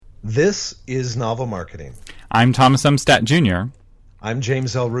This is Novel Marketing. I'm Thomas Umstattd Jr. I'm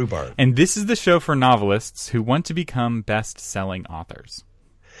James L. Rubart. And this is the show for novelists who want to become best-selling authors.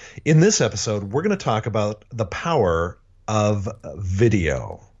 In this episode, we're going to talk about the power of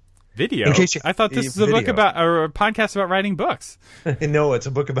video. Video? I thought this was a book about, or a podcast about writing books. No, it's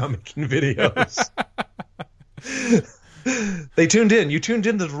a book about making videos. They tuned in. You tuned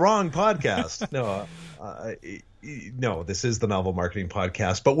into the wrong podcast. No, this is the Novel Marketing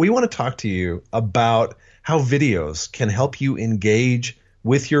Podcast, but we want to talk to you about how videos can help you engage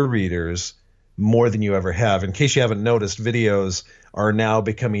with your readers more than you ever have. In case you haven't noticed, videos are now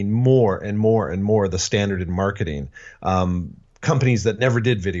becoming more and more and more the standard in marketing. Companies that never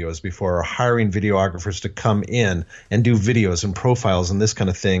did videos before are hiring videographers to come in and do videos and profiles and this kind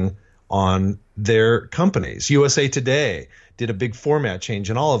of thing on their companies. USA Today did a big format change,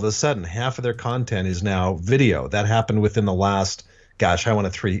 and all of a sudden, half of their content is now video. That happened within the last, I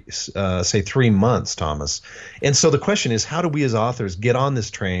want to say 3 months, Thomas. And so the question is, how do we as authors get on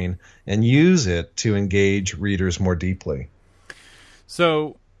this train and use it to engage readers more deeply?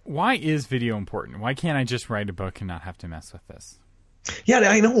 So why is video important? Why can't I just write a book and not have to mess with this? Yeah,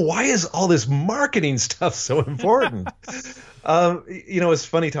 I know. Why is all this marketing stuff so important? It's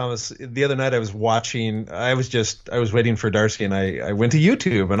funny, Thomas. The other night I was waiting for Darcy, and I went to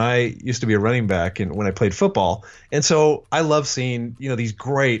YouTube, and I used to be a running back when I played football. And so I love seeing, these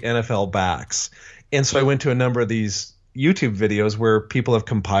great NFL backs. And so I went to a number of these YouTube videos where people have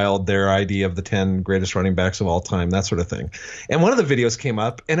compiled their idea of the 10 greatest running backs of all time, that sort of thing. And one of the videos came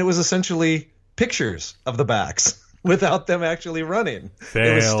up, and it was essentially pictures of the backs without them actually running. Fail.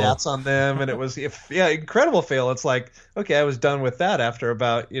 There was stats on them, and it was incredible fail. It's like, okay, I was done with that after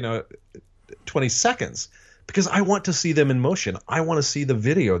about 20 seconds because I want to see them in motion. I want to see the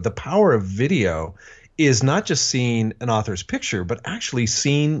video. The power of video is not just seeing an author's picture, but actually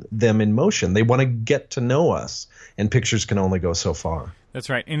seeing them in motion. They want to get to know us, and pictures can only go so far. That's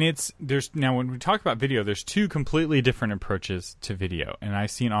right. And now when we talk about video, there's two completely different approaches to video. And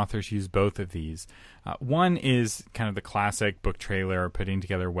I've seen authors use both of these. One is kind of the classic book trailer, putting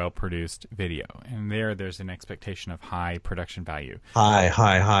together well-produced video. And there's an expectation of high production value.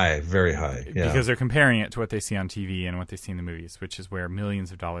 High, very high. Yeah. Because they're comparing it to what they see on TV and what they see in the movies, which is where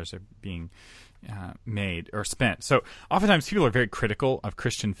millions of dollars are being made or spent. So oftentimes people are very critical of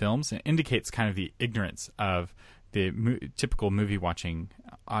Christian films. And it indicates kind of the ignorance of the typical movie watching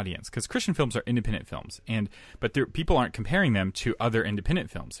audience, because Christian films are independent films, but people aren't comparing them to other independent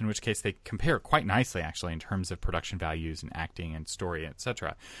films, in which case they compare quite nicely actually in terms of production values and acting and story,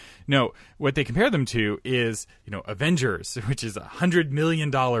 etc. No, what they compare them to is Avengers, which is $100 million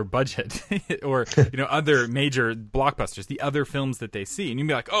budget, or other major blockbusters, the other films that they see, and you'd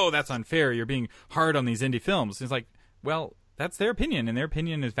be like, oh, that's unfair, you're being hard on these indie films. It's like, well, that's their opinion, and their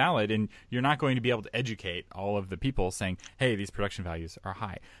opinion is valid, and you're not going to be able to educate all of the people saying, hey, these production values are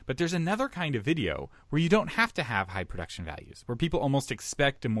high. But there's another kind of video where you don't have to have high production values, where people almost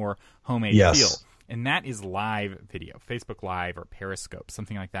expect a more homemade feel. And that is live video, Facebook Live or Periscope,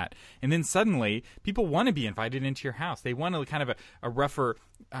 something like that. And then suddenly, people want to be invited into your house. They want kind of a rougher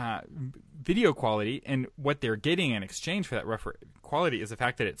video quality, and what they're getting in exchange for that rougher quality is the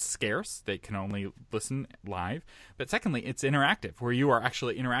fact that it's scarce. They can only listen live. But secondly, it's interactive, where you are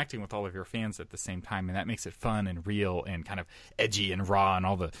actually interacting with all of your fans at the same time, and that makes it fun and real and kind of edgy and raw and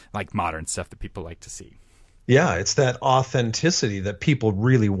all the modern stuff that people like to see. Yeah, it's that authenticity that people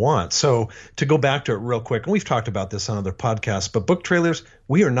really want. So to go back to it real quick, and we've talked about this on other podcasts, but book trailers,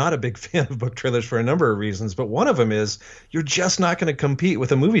 we are not a big fan of book trailers for a number of reasons, but one of them is you're just not going to compete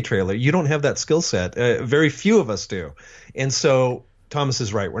with a movie trailer. You don't have that skill set. Very few of us do. And so Thomas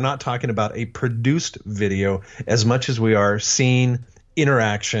is right. We're not talking about a produced video as much as we are seeing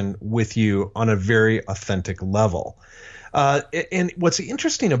interaction with you on a very authentic level. And what's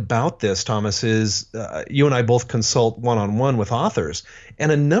interesting about this, Thomas, is you and I both consult one-on-one with authors.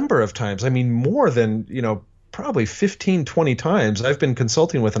 And a number of times, more than, probably 15, 20 times, I've been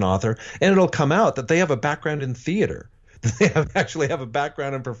consulting with an author, and it'll come out that they have a background in theater. They actually have a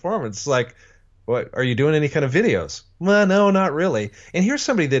background in performance. Like, what, are you doing any kind of videos? Well, no, not really. And here's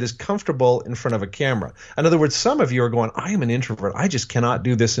somebody that is comfortable in front of a camera. In other words, some of you are going, I am an introvert. I just cannot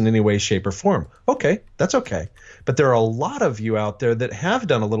do this in any way, shape, or form. Okay, that's okay. But there are a lot of you out there that have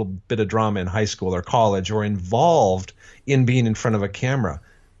done a little bit of drama in high school or college or involved in being in front of a camera.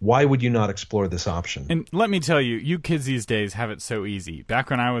 Why would you not explore this option? And let me tell you, you kids these days have it so easy.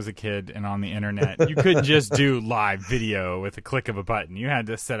 Back when I was a kid and on the internet, you couldn't just do live video with a click of a button. You had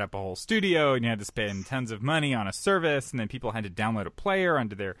to set up a whole studio, and you had to spend tons of money on a service, and then people had to download a player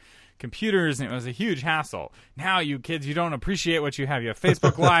onto their computers, and it was a huge hassle. Now, you kids, you don't appreciate what you have. You have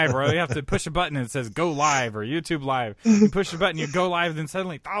Facebook Live, or you have to push a button and it says go live, or YouTube Live. You push a button, you go live, then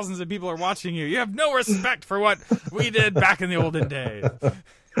suddenly thousands of people are watching you. You have no respect for what we did back in the olden days.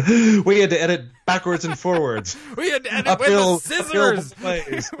 We had to edit backwards and forwards. We had to edit with the scissors.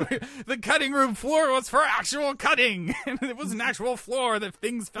 The cutting room floor was for actual cutting. It was an actual floor that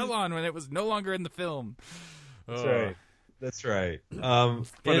things fell on when it was no longer in the film. That's right. That's right. For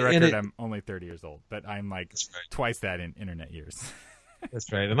the record, I'm only 30 years old, but I'm like twice that in internet years.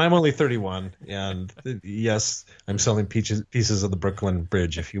 That's right. And I'm only 31. And yes, I'm selling pieces of the Brooklyn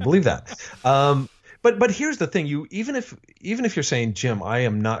Bridge, if you believe that. But here's the thing: even if you're saying, Jim, I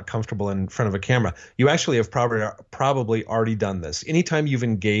am not comfortable in front of a camera, you actually have probably already done this. Anytime you've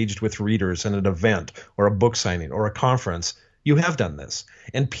engaged with readers in an event or a book signing or a conference, you have done this,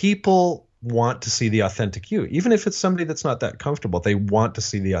 and people want to see the authentic you. Even if it's somebody that's not that comfortable, they want to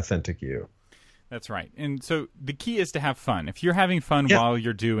see the authentic you. That's right. And so the key is to have fun. If you're having fun while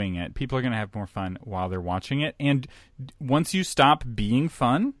you're doing it, people are going to have more fun while they're watching it. And once you stop being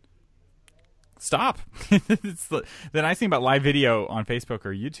fun, stop. The nice thing about live video on Facebook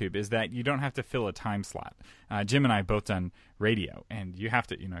or YouTube is that you don't have to fill a time slot. Jim and I both done radio, and you have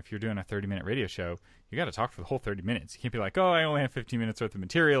to, if you're doing a 30-minute radio show, you got to talk for the whole 30 minutes. You can't be like, oh, I only have 15 minutes worth of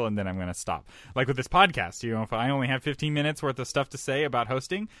material, and then I'm going to stop. Like with this podcast, if I only have 15 minutes worth of stuff to say about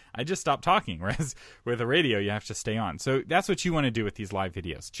hosting, I just stop talking. Whereas with a radio, you have to stay on. So that's what you want to do with these live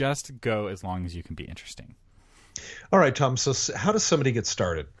videos. Just go as long as you can be interesting. All right, Tom. So how does somebody get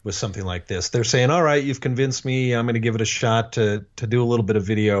started with something like this? They're saying, all right, you've convinced me. I'm going to give it a shot to do a little bit of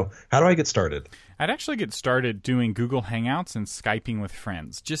video. How do I get started? I'd actually get started doing Google Hangouts and Skyping with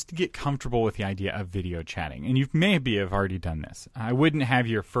friends just to get comfortable with the idea of video chatting. And you maybe have already done this. I wouldn't have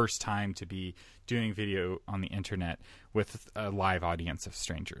your first time to be doing video on the internet with a live audience of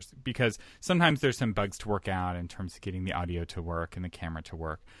strangers, because sometimes there's some bugs to work out in terms of getting the audio to work and the camera to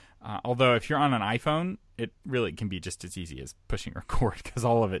work. Although if you're on an iPhone, it really can be just as easy as pushing record, because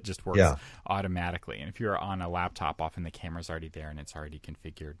all of it just works automatically. And if you're on a laptop, often the camera's already there and it's already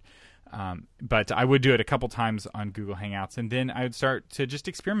configured. But I would do it a couple times on Google Hangouts, and then I would start to just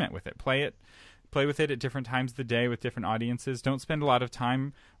experiment with it, play with it at different times of the day with different audiences. Don't spend a lot of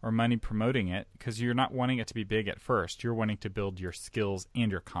time or money promoting it, because you're not wanting it to be big at first. You're wanting to build your skills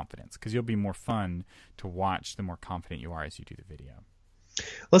and your confidence, because you'll be more fun to watch the more confident you are as you do the video.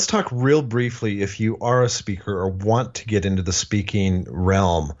 Let's talk real briefly. If you are a speaker or want to get into the speaking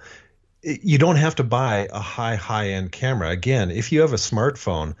realm, you don't have to buy a high-end camera. Again, if you have a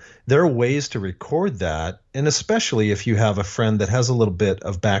smartphone, there are ways to record that, and especially if you have a friend that has a little bit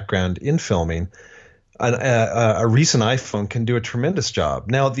of background in filming, a recent iPhone can do a tremendous job.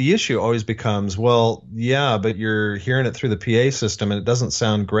 Now, the issue always becomes, well, yeah, but you're hearing it through the PA system and it doesn't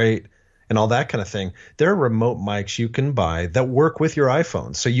sound great and all that kind of thing. There are remote mics you can buy that work with your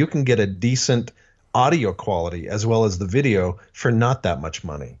iPhone, so you can get a decent audio quality as well as the video for not that much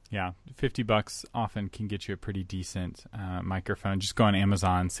money. Yeah, $50 often can get you a pretty decent microphone. Just go on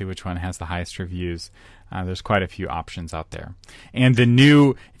Amazon, see which one has the highest reviews. There's quite a few options out there. And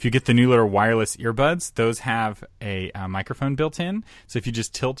if you get the new little wireless earbuds, those have a microphone built in. So if you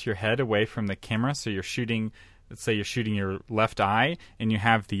just tilt your head away from the camera, so you're shooting, let's say you're shooting your left eye and you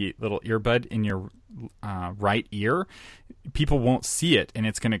have the little earbud in your right ear, people won't see it, and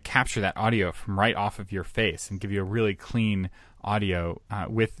it's going to capture that audio from right off of your face and give you a really clean audio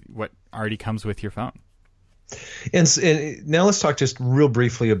with what already comes with your phone. And now let's talk just real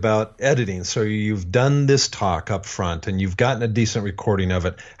briefly about editing. So you've done this talk up front and you've gotten a decent recording of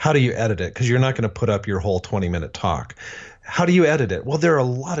it. How do you edit it? Because you're not going to put up your whole 20-minute talk. How do you edit it? Well, there are a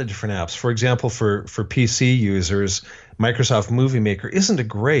lot of different apps. For example, for PC users, Microsoft Movie Maker isn't a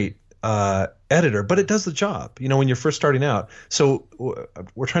great editor, but it does the job, when you're first starting out. So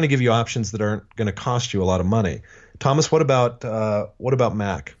we're trying to give you options that aren't going to cost you a lot of money. Thomas, what about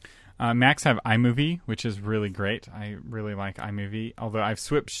Mac? Macs have iMovie, which is really great. I really like iMovie, although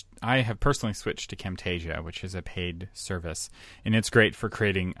I have personally switched to Camtasia, which is a paid service, and it's great for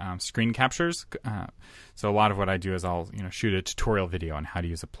creating screen captures. So a lot of what I do is I'll shoot a tutorial video on how to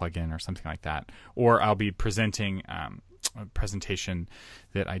use a plugin or something like that, or I'll be presenting a presentation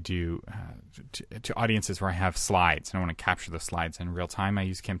that I do to audiences where I have slides and I want to capture the slides in real time. I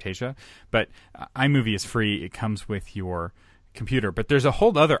use Camtasia, but iMovie is free. It comes with your computer, but there's a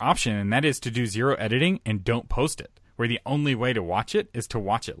whole other option, and that is to do zero editing and don't post it, where the only way to watch it is to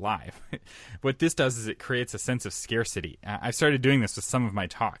watch it live. What this does is it creates a sense of scarcity. I've started doing this with some of my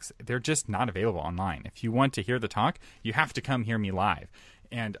talks. They're just not available online. If you want to hear the talk, you have to come hear me live.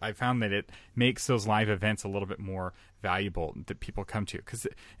 And I found that it makes those live events a little bit more valuable that people come to, because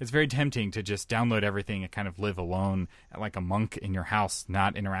it's very tempting to just download everything and kind of live alone like a monk in your house,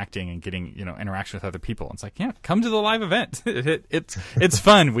 not interacting and getting, interaction with other people. It's like, yeah, come to the live event. It's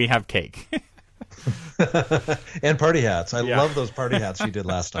fun. We have cake. And party hats. I love those party hats you did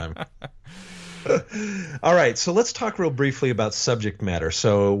last time. All right, so let's talk real briefly about subject matter.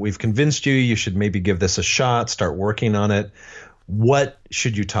 So we've convinced you should maybe give this a shot, start working on it. What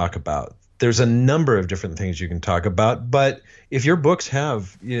should you talk about? There's a number of different things you can talk about, but if your books have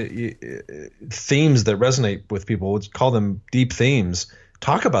themes that resonate with people, let's call them deep themes.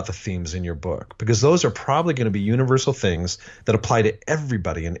 Talk about the themes in your book, because those are probably going to be universal things that apply to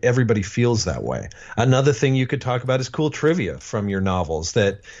everybody, and everybody feels that way. Another thing you could talk about is cool trivia from your novels,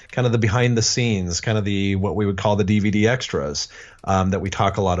 that kind of the behind the scenes, kind of the what we would call the DVD extras that we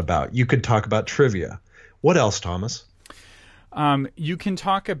talk a lot about. You could talk about trivia. What else, Thomas? You can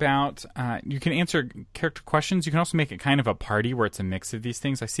talk about, you can answer character questions. You can also make it kind of a party where it's a mix of these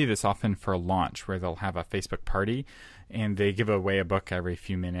things. I see this often for a launch where they'll have a Facebook party and they give away a book every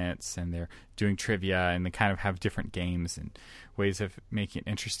few minutes and they're doing trivia and they kind of have different games and ways of making it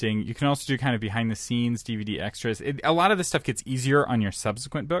interesting. You can also do kind of behind the scenes DVD extras. A lot of this stuff gets easier on your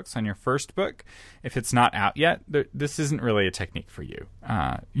subsequent books. On your first book, if it's not out yet, this isn't really a technique for you.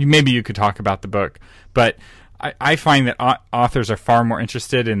 Maybe you could talk about the book, but I find that authors are far more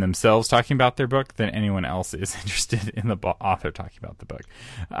interested in themselves talking about their book than anyone else is interested in the author talking about the book.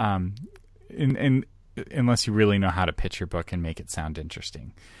 Unless you really know how to pitch your book and make it sound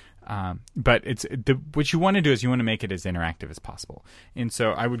interesting. But what you want to do is you want to make it as interactive as possible. And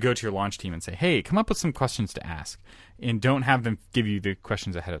so I would go to your launch team and say, hey, come up with some questions to ask. And don't have them give you the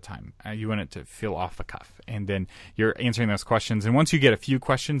questions ahead of time. You want it to feel off the cuff. And then you're answering those questions. And once you get a few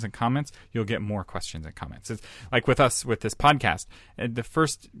questions and comments, you'll get more questions and comments. It's like with us, with this podcast, the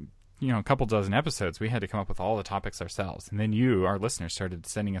first a couple dozen episodes, we had to come up with all the topics ourselves. And then you, our listeners, started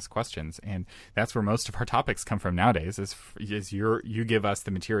sending us questions. And that's where most of our topics come from nowadays, is you give us the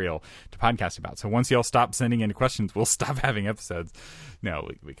material to podcast about. So once y'all stop sending in questions, we'll stop having episodes. No,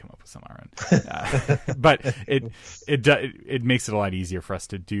 we come up with some of our own. But it makes it a lot easier for us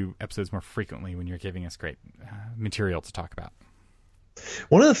to do episodes more frequently when you're giving us great material to talk about.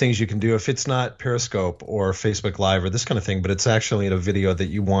 One of the things you can do, if it's not Periscope or Facebook Live or this kind of thing, but it's actually in a video that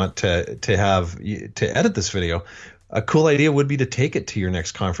you want to edit this video, a cool idea would be to take it to your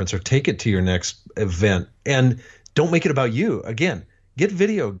next conference or take it to your next event, and don't make it about you. Again, get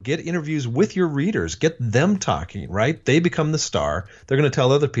video, get interviews with your readers, get them talking, right? They become the star. They're going to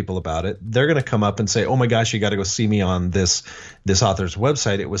tell other people about it. They're going to come up and say, oh my gosh, you got to go see me on this author's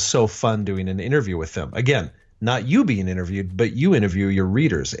website. It was so fun doing an interview with them. Again, not you being interviewed, but you interview your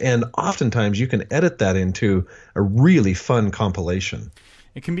readers. And oftentimes you can edit that into a really fun compilation.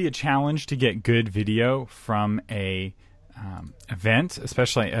 It can be a challenge to get good video from a event,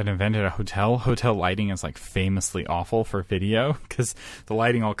 especially an event at a hotel. Hotel lighting is like famously awful for video because the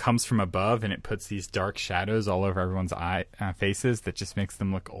lighting all comes from above and it puts these dark shadows all over everyone's faces that just makes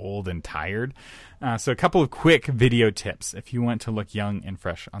them look old and tired. So a couple of quick video tips if you want to look young and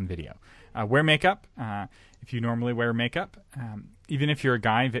fresh on video. Wear makeup. If you normally wear makeup, even if you're a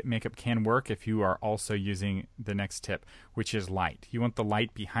guy, makeup can work if you are also using the next tip, which is light. You want the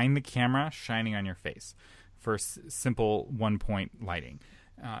light behind the camera shining on your face for simple one-point lighting.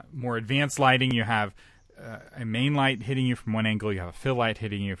 More advanced lighting, you have a main light hitting you from one angle, you have a fill light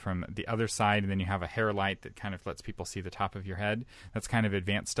hitting you from the other side, and then you have a hair light that kind of lets people see the top of your head. That's kind of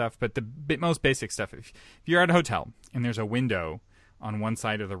advanced stuff. But the most basic stuff, if you're at a hotel and there's a window on one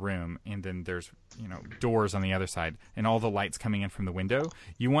side of the room and then there's doors on the other side and all the lights coming in from the window,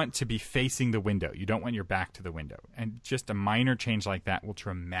 you want to be facing the window. You don't want your back to the window. And just a minor change like that will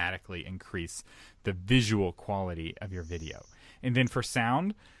dramatically increase the visual quality of your video. And then for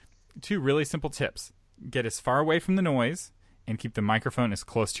sound, 2 really simple tips. Get as far away from the noise and keep the microphone as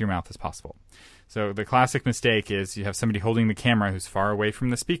close to your mouth as possible. So the classic mistake is you have somebody holding the camera who's far away from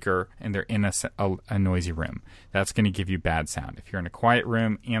the speaker and they're in a noisy room. That's going to give you bad sound. If you're in a quiet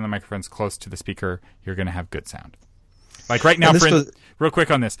room and the microphone's close to the speaker, you're going to have good sound. Like right now, real quick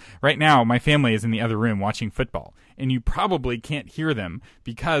on this. Right now, my family is in the other room watching football, and you probably can't hear them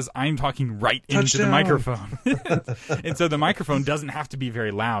because I'm talking right into the microphone. And so the microphone doesn't have to be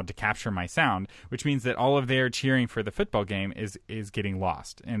very loud to capture my sound, which means that all of their cheering for the football game is getting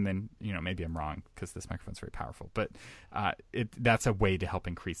lost. And then, maybe I'm wrong because this microphone's very powerful, but that's a way to help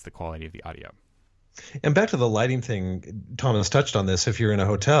increase the quality of the audio. And back to the lighting thing, Thomas touched on this. If you're in a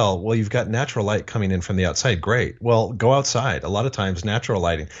hotel, well, you've got natural light coming in from the outside. Great. Well, go outside. A lot of times natural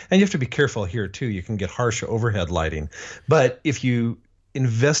lighting. And you have to be careful here, too. You can get harsh overhead lighting. But if you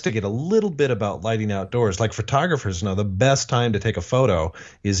investigate a little bit about lighting outdoors. Like photographers know the best time to take a photo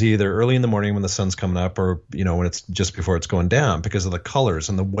is either early in the morning when the sun's coming up or, when it's just before it's going down because of the colors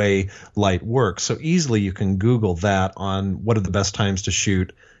and the way light works. So easily you can Google that on what are the best times to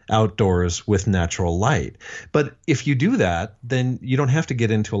shoot outdoors with natural light. But if you do that, then you don't have to get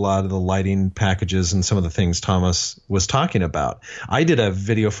into a lot of the lighting packages and some of the things Thomas was talking about. I did a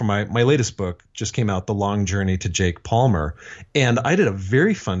video for my latest book, just came out, The Long Journey to Jake Palmer, and I did a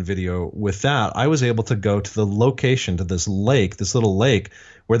very fun video with that. I was able to go to the location, to this little lake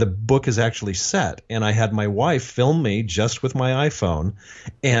where the book is actually set. And I had my wife film me just with my iPhone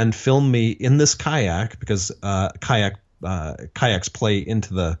and film me in this kayak because kayaks play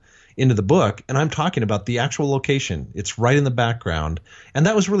into the book, and I'm talking about the actual location. It's right in the background, and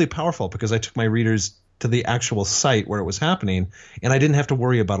that was really powerful because I took my readers to the actual site where it was happening, and I didn't have to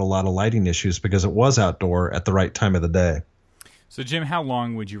worry about a lot of lighting issues because it was outdoor at the right time of the day. So, Jim, how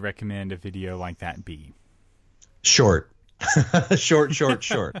long would you recommend a video like that be? Short.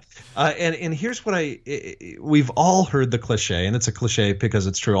 short. And here's what we've all heard the cliche, and it's a cliche because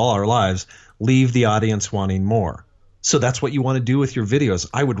it's true all our lives, leave the audience wanting more. So that's what you want to do with your videos.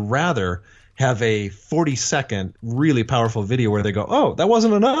 I would rather have a 40-second really powerful video where they go, oh, that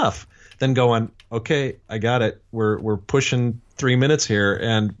wasn't enough, than going, okay, I got it. We're pushing 3 minutes here.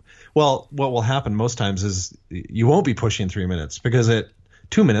 And, well, what will happen most times is you won't be pushing 3 minutes because at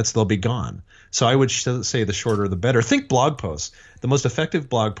 2 minutes they'll be gone. So I would say the shorter the better. Think blog posts. The most effective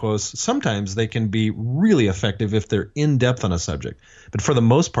blog posts, sometimes they can be really effective if they're in depth on a subject. But for the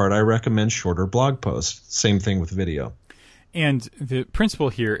most part, I recommend shorter blog posts. Same thing with video. And the principle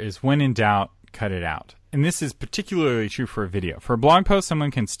here is when in doubt, cut it out. And this is particularly true for a video. For a blog post,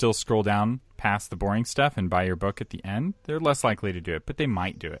 someone can still scroll down past the boring stuff and buy your book at the end. They're less likely to do it, but they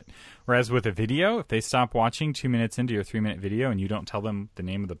might do it. Whereas with a video, if they stop watching 2 minutes into your 3-minute video and you don't tell them the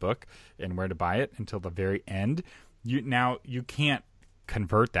name of the book and where to buy it until the very end, you can't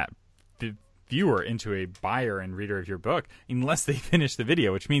convert that viewer into a buyer and reader of your book unless they finish the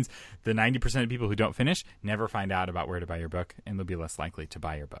video, which means the 90% of people who don't finish never find out about where to buy your book, and they'll be less likely to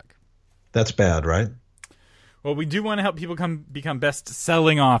buy your book. That's bad, right? Well, we do want to help people become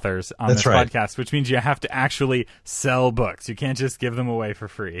best-selling authors on That's this right. podcast, which means you have to actually sell books. You can't just give them away for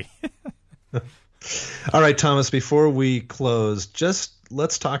free. All right, Thomas, before we close, just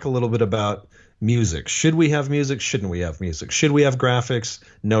let's talk a little bit about music. Should we have music? Shouldn't we have music? Should we have graphics?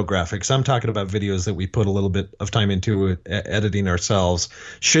 No graphics. I'm talking about videos that we put a little bit of time into editing ourselves.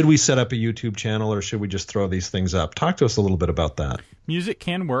 Should we set up a YouTube channel or should we just throw these things up? Talk to us a little bit about that. Music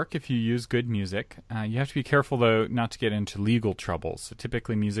can work if you use good music. You have to be careful, though, not to get into legal troubles. So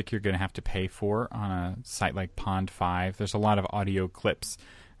typically music you're going to have to pay for on a site like Pond5. There's a lot of audio clips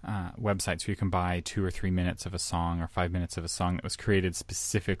websites where you can buy 2 or 3 minutes of a song or 5 minutes of a song that was created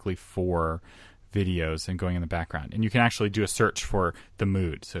specifically for videos and going in the background. And you can actually do a search for the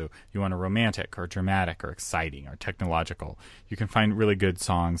mood. So you want a romantic or dramatic or exciting or technological. You can find really good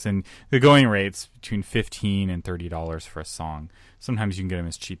songs. And the going rate's between $15 and $30 for a song. Sometimes you can get them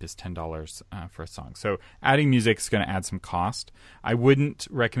as cheap as $10 for a song. So adding music is going to add some cost. I wouldn't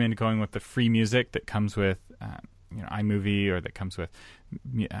recommend going with the free music that comes with iMovie or that comes with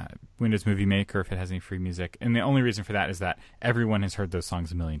Windows Movie Maker if it has any free music. And the only reason for that is that everyone has heard those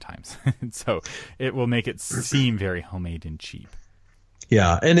songs a million times. So it will make it seem very homemade and cheap.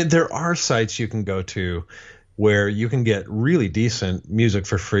 Yeah, and there are sites you can go to where you can get really decent music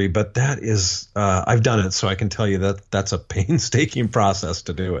for free, but that is, I've done it, so I can tell you that that's a painstaking process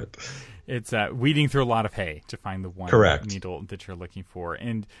to do it. It's weeding through a lot of hay to find the one Correct. needle that you're looking for.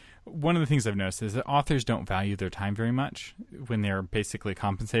 And one of the things I've noticed is that authors don't value their time very much when they're basically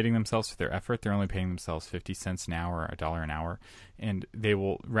compensating themselves for their effort. They're only paying themselves 50 cents an hour, $1 an hour, and they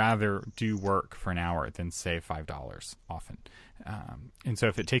will rather do work for an hour than say $5 often. And so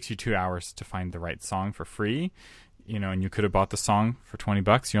if it takes you 2 hours to find the right song for free, and you could have bought the song for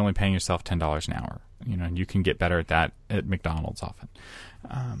 $20, you're only paying yourself $10 an hour. And you can get better at that at McDonald's often.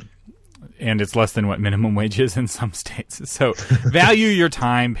 And it's less than what minimum wage is in some states. So value your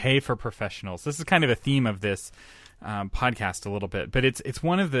time, pay for professionals. This is kind of a theme of this podcast a little bit, but it's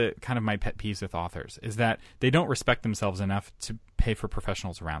one of the kind of my pet peeves with authors is that they don't respect themselves enough to pay for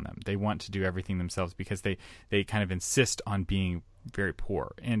professionals around them. They want to do everything themselves because they kind of insist on being very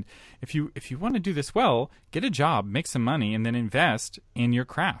poor. And if you want to do this well, get a job, make some money, and then invest in your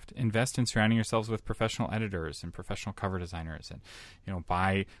craft. Invest in surrounding yourselves with professional editors and professional cover designers, and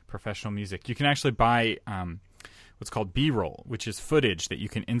buy professional music. You can actually buy what's called B-roll, which is footage that you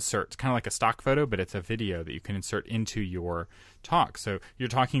can insert. It's kind of like a stock photo, but it's a video that you can insert into your talk. So you're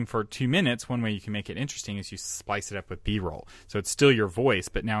talking for 2 minutes. One way you can make it interesting is you splice it up with B-roll. So it's still your voice,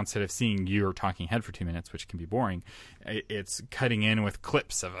 but now instead of seeing your talking head for 2 minutes, which can be boring, it's cutting in with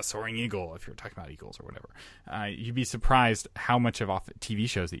clips of a soaring eagle, if you're talking about eagles or whatever. You'd be surprised how much of TV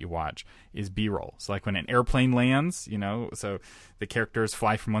shows that you watch is B-roll. So like when an airplane lands, so the characters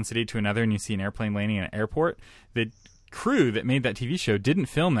fly from one city to another and you see an airplane landing in an airport, the crew that made that TV show didn't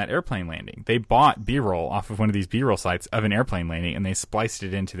film that airplane landing. They bought B-roll off of one of these B-roll sites of an airplane landing, and they spliced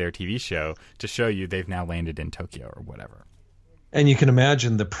it into their TV show to show you they've now landed in Tokyo or whatever. And you can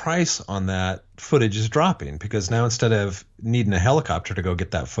imagine the price on that footage is dropping, because now instead of needing a helicopter to go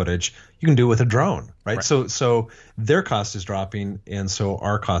get that footage, you can do it with a drone, right? So their cost is dropping, and so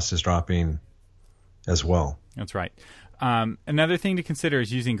our cost is dropping as well. That's right. Another thing to consider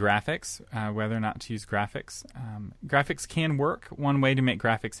is using graphics, whether or not to use graphics. Graphics can work. One way to make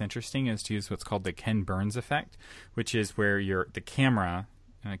graphics interesting is to use what's called the Ken Burns effect, which is where the camera,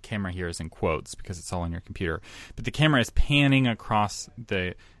 and the camera here is in quotes because it's all on your computer, but the camera is panning across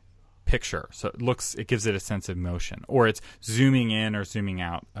the picture, so it gives it a sense of motion, or it's zooming in or zooming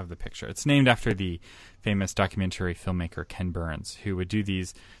out of the picture. It's named after the famous documentary filmmaker Ken Burns, who would do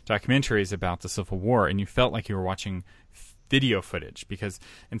these documentaries about the Civil War, and you felt like you were watching video footage, because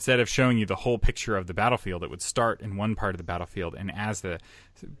instead of showing you the whole picture of the battlefield, it would start in one part of the battlefield, and as the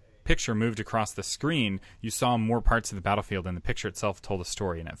picture moved across the screen, you saw more parts of the battlefield, and the picture itself told a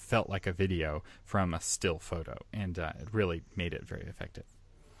story, and it felt like a video from a still photo, and it really made it very effective.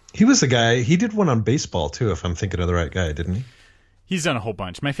 He was the guy, he did one on baseball too, if I'm thinking of the right guy, didn't he? He's done a whole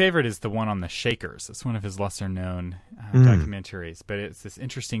bunch. My favorite is the one on the Shakers. It's one of his lesser-known documentaries, but it's this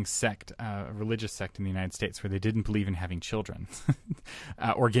interesting sect, a religious sect in the United States, where they didn't believe in having children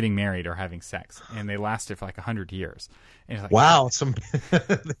or getting married or having sex, and they lasted for like 100 years. And it's like, wow,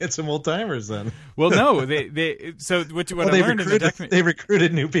 they had some old timers then. Well, no, what I learned in the documentary, they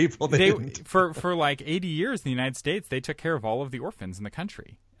recruited new people. For like 80 years in the United States, they took care of all of the orphans in the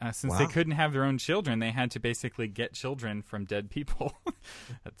country. Since they couldn't have their own children, they had to basically get children from dead people.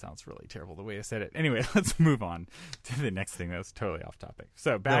 That sounds really terrible the way I said it. Anyway, let's move on to the next thing. That was totally off topic.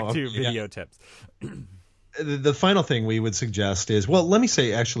 So back to video tips. The final thing we would suggest is, well, let me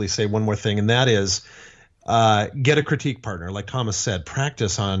say one more thing, and that is get a critique partner. Like Thomas said,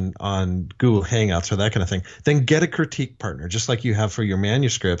 practice on Google Hangouts or that kind of thing. Then get a critique partner, just like you have for your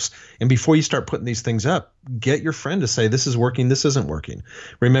manuscripts. And before you start putting these things up, get your friend to say, this is working, this isn't working.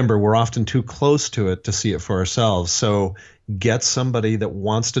 Remember, we're often too close to it to see it for ourselves. So get somebody that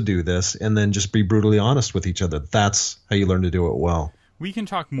wants to do this, and then just be brutally honest with each other. That's how you learn to do it well. We can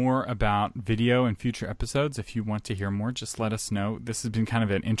talk more about video in future episodes. If you want to hear more, just let us know. This has been kind of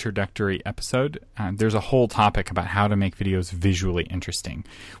an introductory episode. There's a whole topic about how to make videos visually interesting,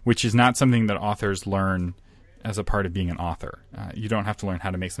 which is not something that authors learn as a part of being an author. You don't have to learn how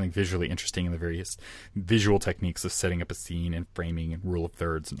to make something visually interesting in the various visual techniques of setting up a scene and framing and rule of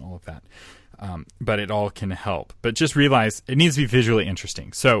thirds and all of that. But it all can help. But just realize it needs to be visually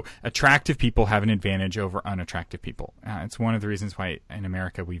interesting. So attractive people have an advantage over unattractive people. It's one of the reasons why in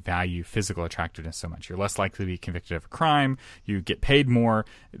America we value physical attractiveness so much. You're less likely to be convicted of a crime. You get paid more.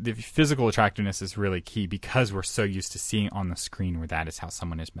 The physical attractiveness is really key because we're so used to seeing on the screen where that is how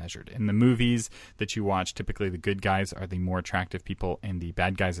someone is measured. In the movies that you watch, typically the good guys are the more attractive people and the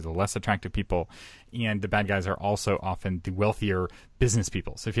bad guys are the less attractive people. And the bad guys are also often the wealthier business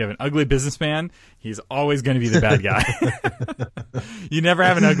people. So if you have an ugly businessman, he's always going to be the bad guy. You never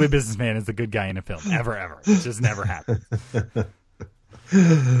have an ugly businessman as the good guy in a film. Ever. It just never happens.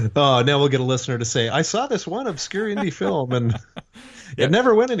 Oh, now we'll get a listener to say, I saw this one obscure indie film, and it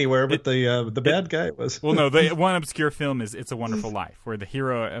never went anywhere, but the bad guy was. Well, no, the one obscure film is It's a Wonderful Life, where the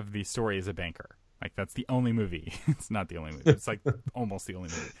hero of the story is a banker. Like, that's the only movie. It's not the only movie. It's like almost the only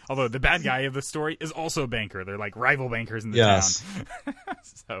movie. Although the bad guy of the story is also a banker. They're like rival bankers in the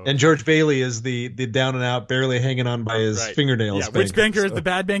town. And George Bailey is the down and out, barely hanging on by his fingernails. Yeah, which banker is the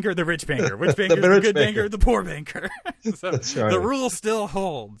bad banker? The rich banker. Which banker is the good banker? The poor banker. So that's right. The rule still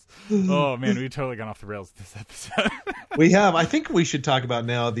holds. Oh, man, we've totally gone off the rails with this episode. We have. I think we should talk about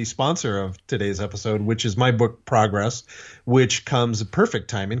now the sponsor of today's episode, which is my book Progress, which comes at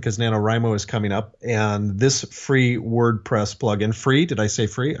perfect timing because NaNoWriMo is coming up. And this free WordPress plugin, free, did I say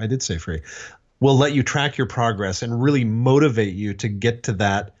free? I did say free, will let you track your progress and really motivate you to get to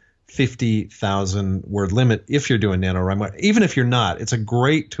that 50,000 word limit if you're doing NaNoWriMo. Even if you're not, it's a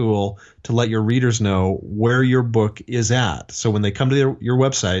great tool to let your readers know where your book is at. So when they come to your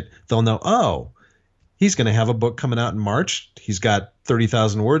website, they'll know, oh, he's going to have a book coming out in March. He's got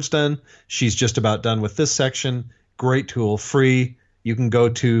 30,000 words done. She's just about done with this section. great tool, free. You can go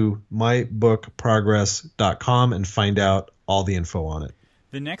to mybookprogress.com and find out all the info on it.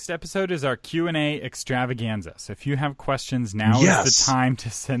 The next episode is our Q&A extravaganza. So if you have questions, now is the time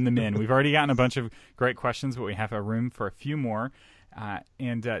to send them in. We've already gotten a bunch of great questions, but we have a room for a few more.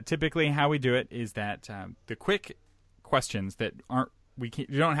 Typically how we do it is that the quick questions that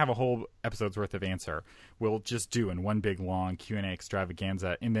you don't have a whole episode's worth of answer, we'll just do in one big long Q&A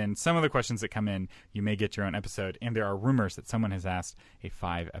extravaganza. And then some of the questions that come in, you may get your own episode. And there are rumors that someone has asked a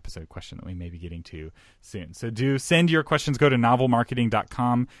 5-episode question that we may be getting to soon. So do send your questions. Go to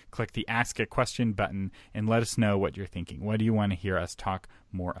novelmarketing.com, click the Ask a Question button, and let us know what you're thinking. What do you want to hear us talk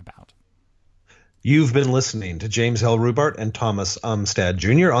more about? You've been listening to James L. Rubart and Thomas Umstattd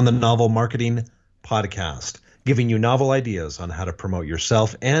Jr. on the Novel Marketing Podcast, giving you novel ideas on how to promote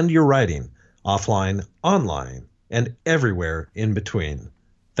yourself and your writing offline, online, and everywhere in between.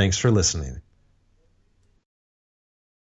 Thanks for listening.